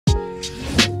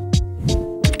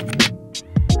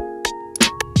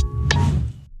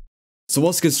So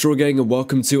what's good, Straw Gang, and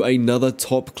welcome to another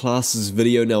top classes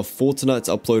video. Now for tonight's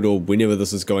upload, or whenever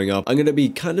this is going up, I'm going to be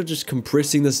kind of just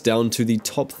compressing this down to the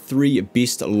top 3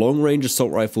 best long-range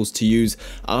assault rifles to use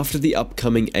after the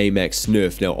upcoming AMAX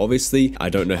nerf. Now obviously, I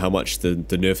don't know how much the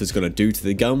nerf is going to do to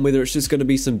the gun, whether it's just going to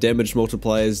be some damage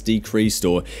multipliers decreased,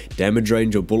 or damage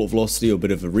range, or bullet velocity, or a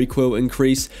bit of a recoil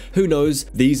increase. Who knows?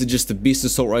 These are just the best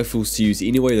assault rifles to use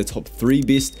anyway, the top 3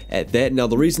 best at that. Now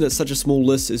the reason it's such a small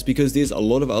list is because there's a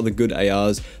lot of other good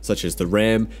ARs, such as the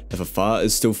Ram, the FAR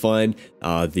is still fine,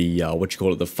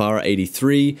 the FAR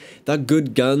 83, they're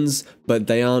good guns, but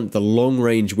they aren't the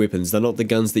long-range weapons. They're not the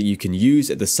guns that you can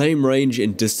use at the same range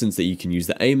and distance that you can use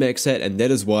the AMAX at, and that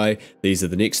is why these are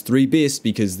the next 3 best,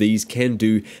 because these can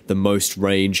do the most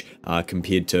range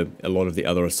compared to a lot of the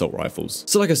other assault rifles.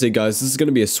 So like I said guys, this is going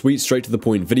to be a sweet, straight to the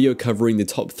point video covering the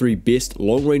top 3 best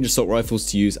long-range assault rifles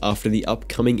to use after the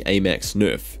upcoming AMAX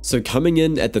nerf. So coming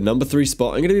in at the number 3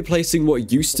 spot, I'm going to be placing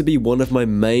what used to be one of my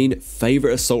main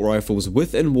favorite assault rifles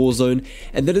within Warzone,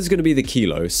 and that is going to be the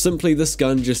Kilo. Simply, this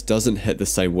gun just doesn't hit the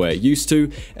same way it used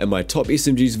to. In my top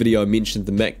SMGs video, I mentioned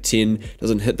the MAC 10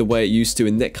 doesn't hit the way it used to,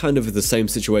 and that kind of is the same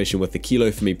situation with the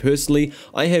Kilo for me personally.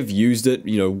 I have used it,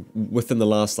 you know, within the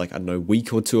last, like, I don't know,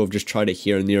 week or two. I've just tried it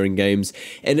here and there in games,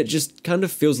 and it just kind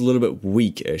of feels a little bit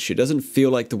weak-ish. It doesn't feel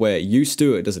like the way it used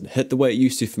to. It doesn't hit the way it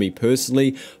used to for me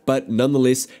personally, but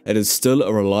nonetheless, it is still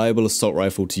a reliable assault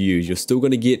rifle to use. You're still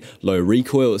going to get low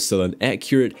recoil. It's still an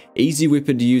accurate, easy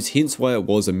weapon to use, hence why it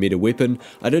was a meta weapon.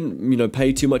 I didn't,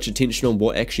 pay too much attention on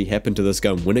what actually happened to this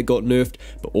gun when it got nerfed,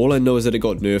 but all I know is that it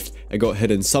got nerfed. It got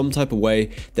hit in some type of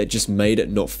way that just made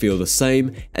it not feel the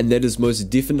same, and that is most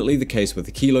definitely the case with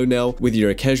the Kilo now. Whether you're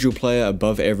a casual player,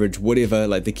 above average, whatever,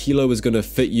 like the Kilo is going to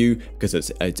fit you because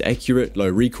it's accurate, low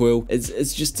recoil.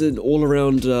 It's just an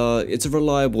all-around, it's a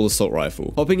reliable assault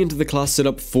rifle. Hopping into the class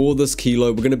setup for this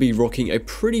Kilo, we're going to be rocking a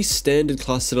pretty standard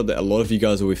class setup that a lot of you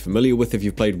guys will be familiar with if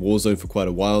you've played Warzone for quite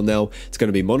a while now. It's going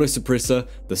to be mono suppressor,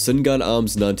 the Syngun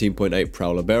Arms 19.8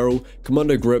 Prowler barrel,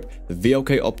 commando grip, the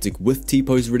VLK optic with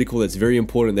T-pose reticle. That's very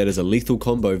important. That is a lethal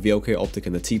combo, VLK optic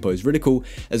and the T-pose reticle,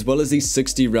 as well as these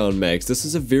 60 round mags. This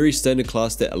is a very standard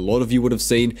class that a lot of you would have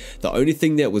seen. The only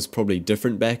thing that was probably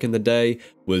different back in the day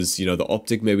was, the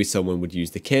optic. Maybe someone would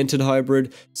use the canted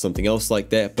hybrid, something else like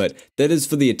that, but that is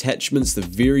for the attachments, the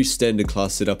very standard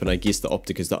class setup, and I guess the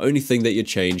optic is the only thing that you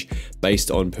change based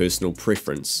on personal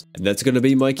preference. And that's going to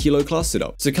be my Kilo class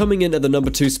setup. So coming in at the number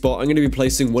 2 spot, I'm going to be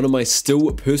placing one of my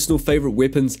still personal favorite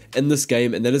weapons in this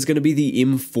game, and that is going to be the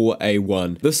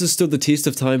M4A1. This is still the test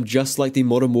of time, just like the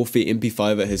Modern Warfare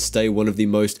MP5. It has stayed one of the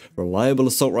most reliable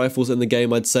assault rifles in the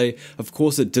game, I'd say. Of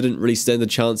course, it didn't really stand a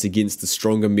chance against the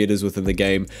stronger metas within the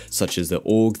game, such as the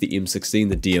AUG, the M16,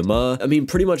 the DMR. I mean,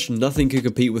 pretty much nothing could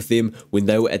compete with them when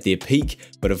they were at their peak,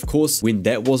 but of course, when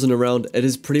that wasn't around, it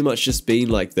has pretty much just been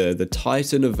like the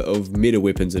titan of meta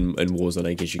weapons in Warzone,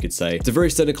 I guess you could say. It's a very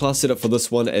standard class setup for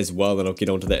this one as well, and I'll get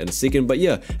onto that in a second, but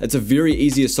yeah, it's a very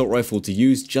easy assault rifle to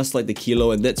use, just like the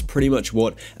Kilo, and that's pretty much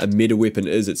what a meta weapon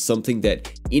is. It's something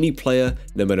that any player,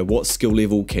 no matter what skill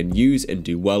level, can use and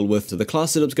do well with. So the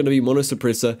class setup's going to be mono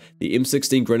suppressor, the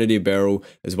M16 Grenadier barrel,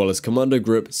 as well as commando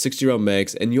grip, 60 round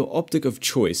mags, and your optic of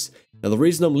choice. Now the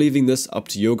reason I'm leaving this up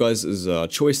to your guys'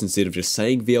 choice instead of just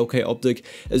saying VLK optic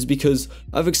is because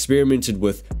I've experimented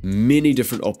with many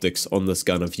different optics on this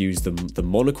gun. I've used the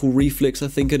monocle reflex, I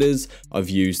think it is. I've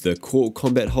used the Core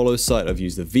Combat Hollow Sight. I've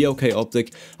used the VLK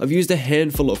optic. I've used a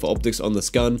handful of optics on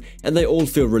this gun, and they all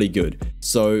feel really good.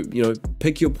 So,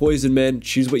 pick your poison, man.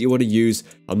 Choose what you want to use.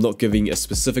 I'm not giving a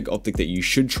specific optic that you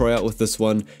should try out with this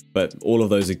one, but all of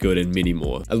those are good and many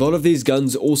more. A lot of these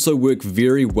guns also work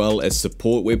very well as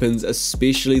support weapons,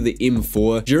 especially the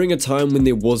M4. During a time when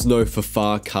there was no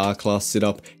FAR car class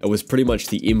setup, it was pretty much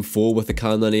the M4 with a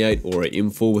Kar 98 or an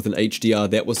M4 with an HDR.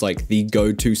 That was like the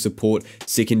go-to support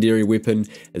secondary weapon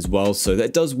as well, so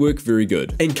that does work very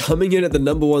good. And coming in at the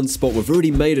number 1 spot, we've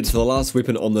already made it to the last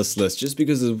weapon on this list, just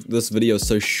because this video is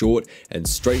so short and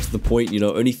straight to the point,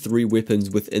 only 3 weapons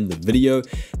within the video.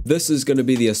 This is going to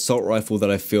be the assault rifle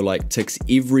that I feel like ticks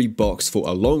every box for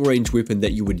a long-range weapon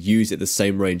that you would use at the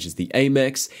same range as the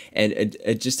AMAX, and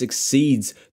it just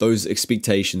exceeds those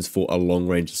expectations for a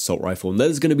long-range assault rifle, and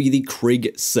that is going to be the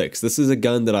KRIG 6. This is a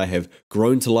gun that I have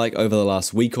grown to like over the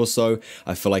last week or so.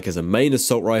 I feel like as a main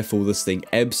assault rifle, this thing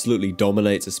absolutely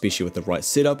dominates, especially with the right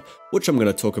setup, which I'm going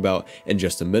to talk about in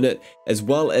just a minute, as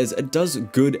well as it does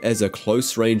good as a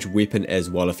close-range weapon as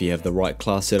well. If you have the right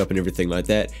class setup and everything like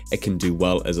that, it can do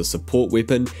well as a support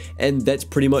weapon, and that's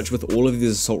pretty much with all of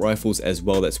these assault rifles as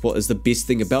well. That's what is the best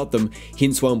thing about them,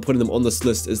 hence why I'm putting them on this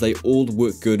list, is they all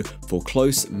work good for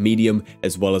close, medium,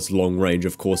 as well as long range,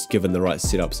 of course, given the right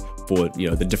setups for, you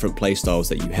know, the different playstyles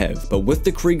that you have. But with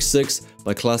the KRIG 6,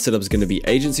 my class setup is going to be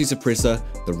agency suppressor,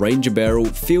 the Ranger barrel,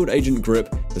 field agent grip,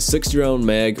 the 60-round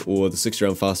mag or the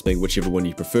 60-round fast mag, whichever one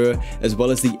you prefer, as well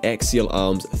as the axial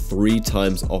arms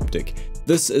 3x optic.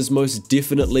 This is most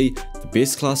definitely the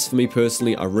best class for me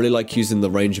personally. I really like using the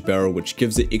Ranger barrel, which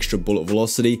gives it extra bullet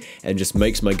velocity and just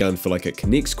makes my gun feel like it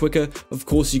connects quicker. Of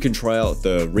course, you can try out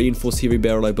the reinforced heavy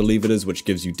barrel, I believe it is, which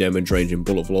gives you damage range and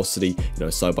bullet velocity. You know,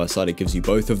 side by side, it gives you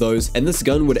both of those. And this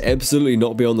gun would absolutely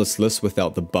not be on this list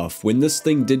without the buff. When this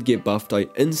thing did get buffed, I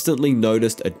instantly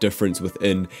noticed a difference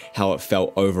within how it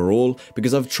felt overall,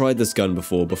 because I've tried this gun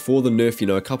before the nerf, you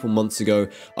know, a couple months ago.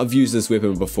 I've used this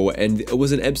weapon before and it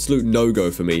was an absolute no-go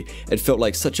for me. It felt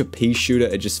like such a pea shooter.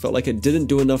 It just felt like it didn't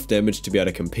do enough damage to be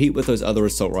able to compete with those other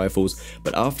assault rifles.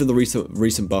 But after the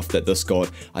recent buff that this got,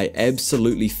 I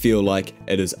absolutely feel like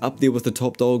it is up there with the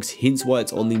top dogs, hence why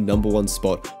it's on the #1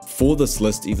 spot for this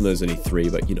list, even though there's only 3,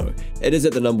 but you know, it is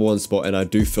at the #1 spot, and I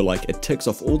do feel like it ticks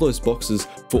off all those boxes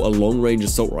for a long-range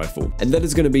assault rifle, and that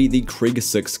is going to be the KRIG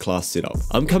 6 class setup.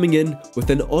 I'm coming in with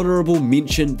an honorable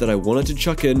mention that I wanted to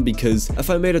chuck in, because if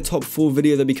I made a top 4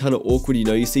 video, that'd be kind of awkward. You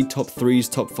know, you see top 3s,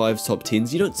 top 5s, top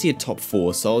 10s, you don't see a top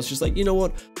 4, so I was just like, you know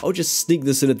what, I'll just sneak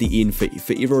this in at the end for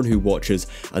everyone who watches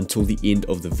until the end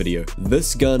of the video.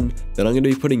 This gun that I'm going to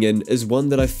be putting in is one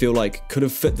that I feel like could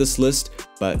have fit this list,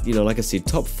 but you know, like I said,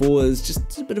 top 4 is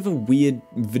just a bit of a weird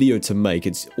video to make.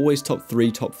 It's always top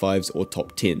 3, top 5s, or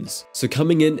top 10s. So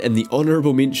coming in the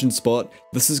honorable mention spot,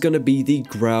 this is going to be the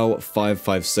Grau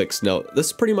 5.56. Now,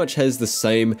 this pretty much has the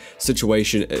same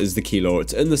situation as the Kilo.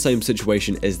 It's in the same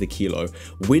situation as the Kilo.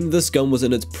 When this gun was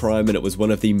in its prime and it was one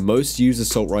of the most used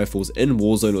assault rifles in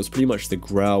Warzone, it was pretty much the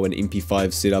Grau and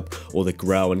MP5 setup, or the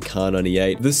Grau and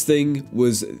Kar98. This thing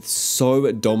was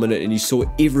so dominant and you saw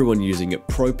everyone using it.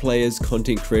 Pro players,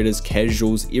 content creators,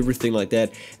 casuals, everything like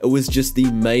that. It was just the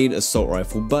main assault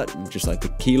rifle, but just like the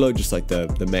Kilo, just like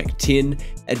the Mac 10,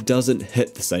 it doesn't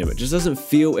hit the same. It just doesn't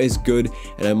feel as good,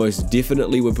 and I most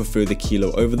definitely would prefer the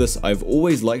Kilo over this. I've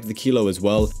always liked the Kilo as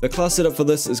well. The class setup for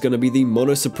this is going to be the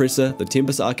mono suppressor, the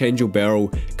Tempest Archangel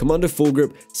barrel, Commando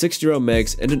foregrip, 60-round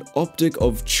mags, and an optic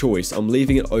of choice. I'm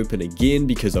leaving it open again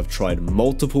because I've tried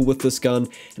multiple with this gun,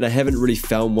 and I haven't really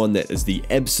found one that is the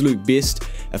absolute best.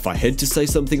 If I had to say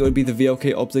something, it would be the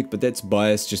VLK optic, but that's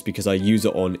biased just because I use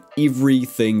it on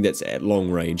everything that's at long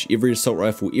range. Every assault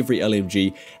rifle, every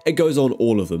LMG, it goes on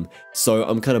all of them. So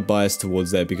I'm kind of biased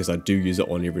towards that because I do use it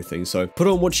on everything. So put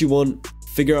on what you want,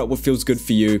 figure out what feels good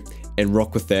for you, and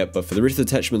rock with that. But for the rest of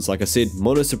the attachments, like I said,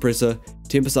 mono suppressor,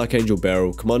 Tempest Archangel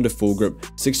barrel, Commando foregrip,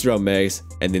 60-round mags,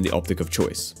 and then the optic of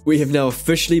choice. We have now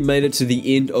officially made it to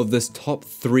the end of this top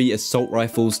 3 assault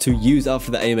rifles to use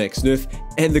after the AMAX nerf,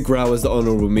 and the Grau is the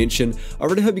honorable mention. I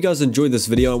really hope you guys enjoyed this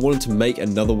video. I wanted to make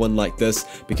another one like this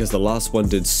because the last one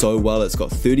did so well. It's got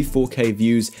 34k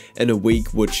views in a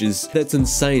week, that's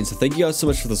insane. So thank you guys so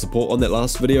much for the support on that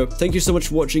last video. Thank you so much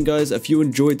for watching, guys. If you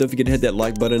enjoyed, don't forget to hit that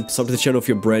like button. Sub to the channel if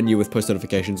you're brand new with post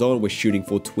notifications on. We're shooting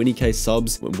for 20k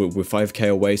subs. We're 5k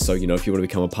away, so you know, if you want to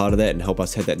become a part of that and help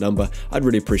us hit that number, I'd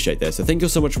really appreciate that. So thank you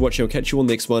so much for watching. I'll catch you on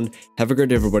the next one. Have a great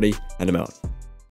day, everybody, and I'm out.